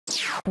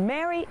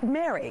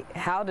Mary,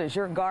 how does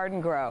your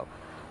garden grow?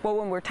 Well,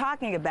 when we're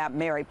talking about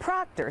Mary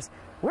Proctor's,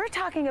 we're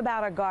talking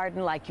about a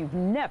garden like you've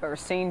never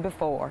seen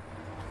before.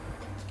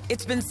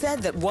 It's been said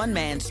that one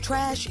man's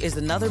trash is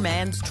another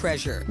man's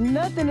treasure.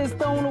 Nothing is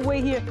thrown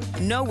away here.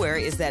 Nowhere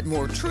is that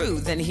more true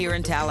than here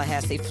in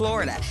Tallahassee,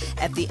 Florida,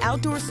 at the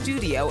outdoor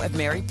studio of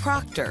Mary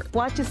Proctor.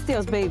 Watch your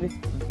steps, baby.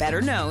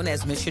 Better known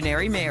as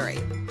Missionary Mary.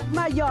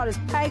 My yard is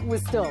packed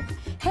with stuff.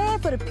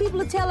 Half of the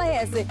people of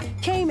Tallahassee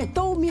came and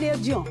threw me their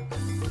junk.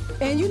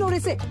 And you know, they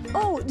said,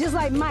 oh, just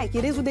like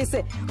Mikey, this is what they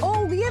said.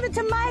 Oh, give it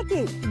to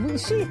Mikey.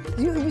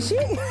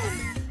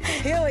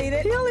 He'll eat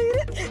it. He'll eat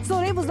it. So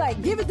they was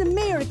like, give it to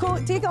Mary.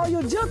 Take all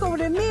your junk over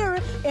to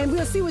Mary, and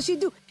we'll see what she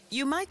do.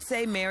 You might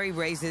say Mary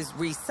raises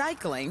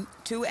recycling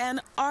to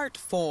an art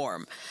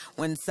form.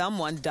 When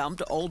someone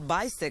dumped old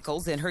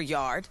bicycles in her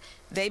yard,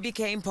 they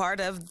became part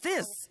of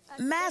this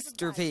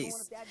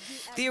masterpiece.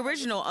 The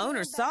original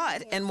owner saw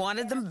it and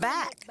wanted them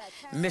back.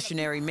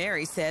 Missionary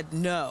Mary said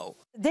no.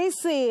 They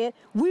said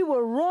we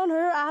will run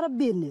her out of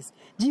business.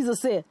 Jesus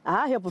said,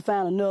 I'll help her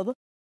find another.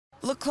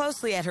 Look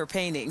closely at her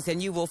paintings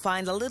and you will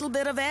find a little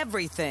bit of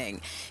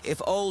everything.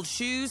 If old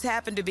shoes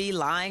happen to be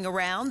lying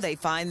around, they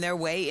find their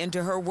way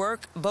into her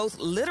work, both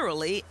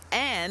literally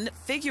and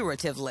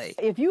figuratively.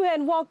 If you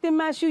hadn't walked in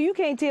my shoe, you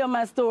can't tell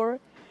my story.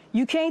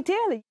 You can't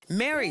tell it.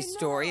 Mary's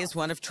story is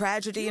one of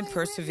tragedy and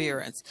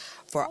perseverance.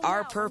 For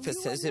our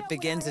purposes, it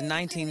begins in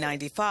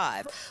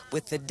 1995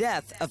 with the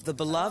death of the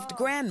beloved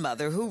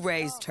grandmother who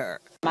raised her.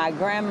 My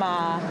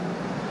grandma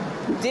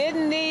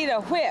didn't need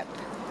a whip.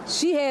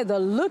 She had to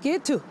look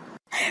it too.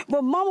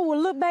 But Mama would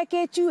look back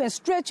at you and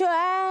stretch her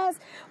eyes.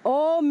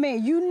 Oh,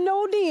 man, you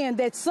know then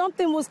that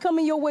something was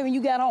coming your way when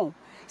you got home.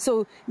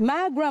 So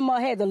my grandma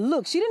had to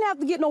look. She didn't have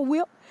to get no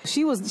whip.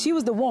 She was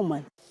the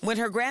woman. When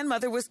her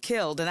grandmother was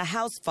killed in a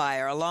house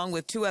fire along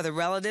with two other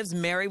relatives,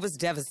 Mary was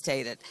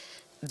devastated.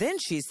 Then,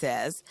 she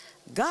says,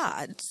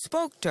 God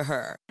spoke to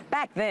her.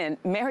 Back then,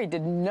 Mary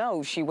didn't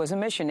know she was a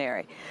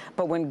missionary.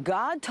 But when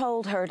God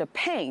told her to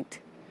paint,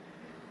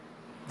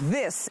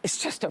 this is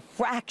just a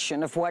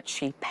fraction of what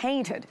she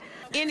painted.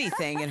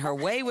 Anything in her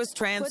way was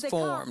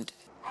transformed.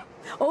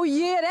 Oh,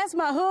 yeah, that's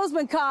my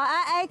husband's car.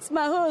 I asked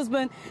my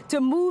husband to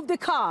move the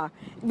car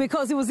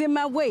because it was in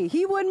my way.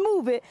 He wouldn't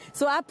move it,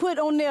 so I put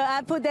on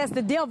there, that's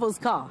the devil's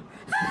car.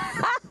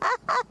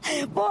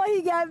 Boy,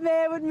 he got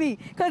mad with me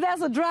because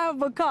that's a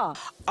drivable car.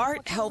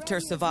 Art helped her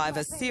survive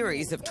a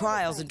series of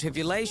trials and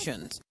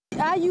tribulations.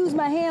 I use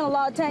my hand a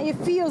lot of times. It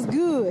feels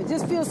good. It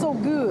just feels so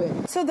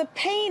good. So the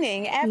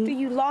painting, after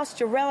you lost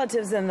your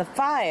relatives in the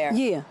fire,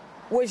 yeah,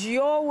 was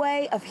your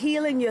way of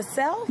healing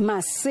yourself?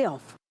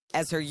 Myself.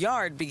 As her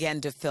yard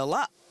began to fill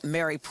up,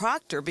 Mary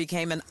Proctor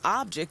became an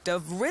object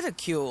of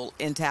ridicule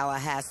in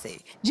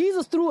Tallahassee.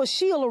 Jesus threw a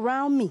shield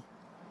around me.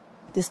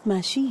 This is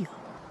my shield.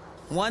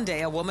 One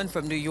day, a woman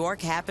from New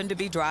York happened to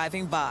be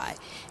driving by.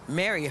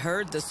 Mary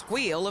heard the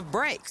squeal of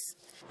brakes.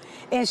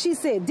 And she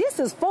said, this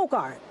is folk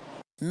art.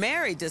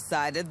 Mary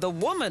decided the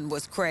woman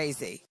was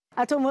crazy.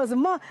 I told my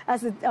husband, Mom, I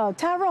said,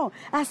 Tyrone,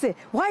 I said,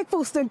 white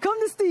folks done come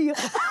to steal.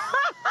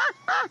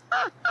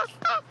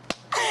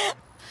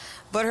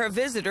 But her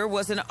visitor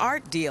was an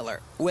art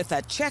dealer with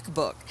a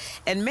checkbook.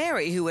 And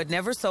Mary, who had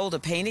never sold a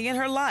painting in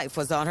her life,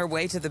 was on her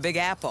way to the Big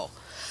Apple.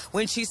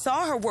 When she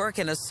saw her work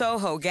in a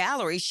Soho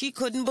gallery, she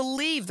couldn't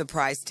believe the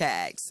price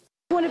tags.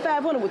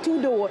 $2,500 with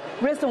 2 doors,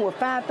 rest of them were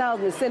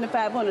 $5,000 and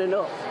 $7,500 and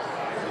up.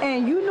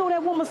 And you know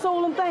that woman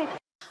sold them things?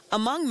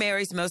 Among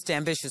Mary's most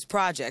ambitious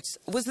projects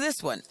was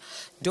this one,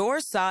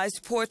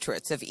 door-sized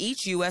portraits of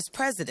each U.S.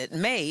 president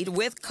made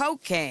with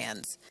Coke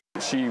cans.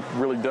 She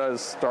really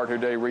does start her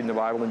day reading the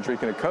Bible and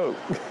drinking a Coke.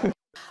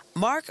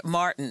 Mark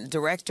Martin,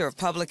 Director of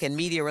Public and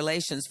Media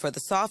Relations for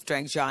the soft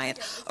drink giant,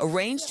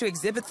 arranged to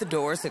exhibit the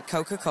doors at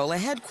Coca-Cola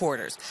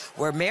headquarters,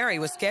 where Mary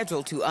was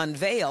scheduled to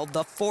unveil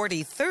the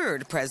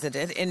 43rd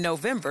president in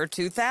November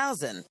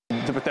 2000.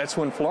 But that's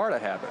when Florida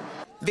happened.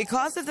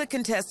 Because of the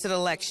contested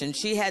election,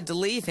 she had to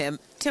leave him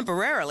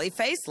temporarily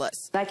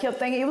faceless. I kept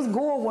thinking it was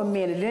Gore one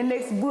minute, then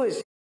next Bush.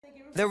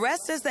 The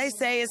rest, as they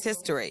say, is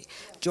history.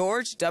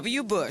 George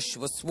W. Bush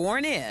was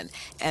sworn in,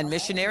 and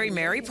Missionary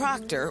Mary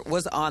Proctor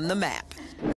was on the map.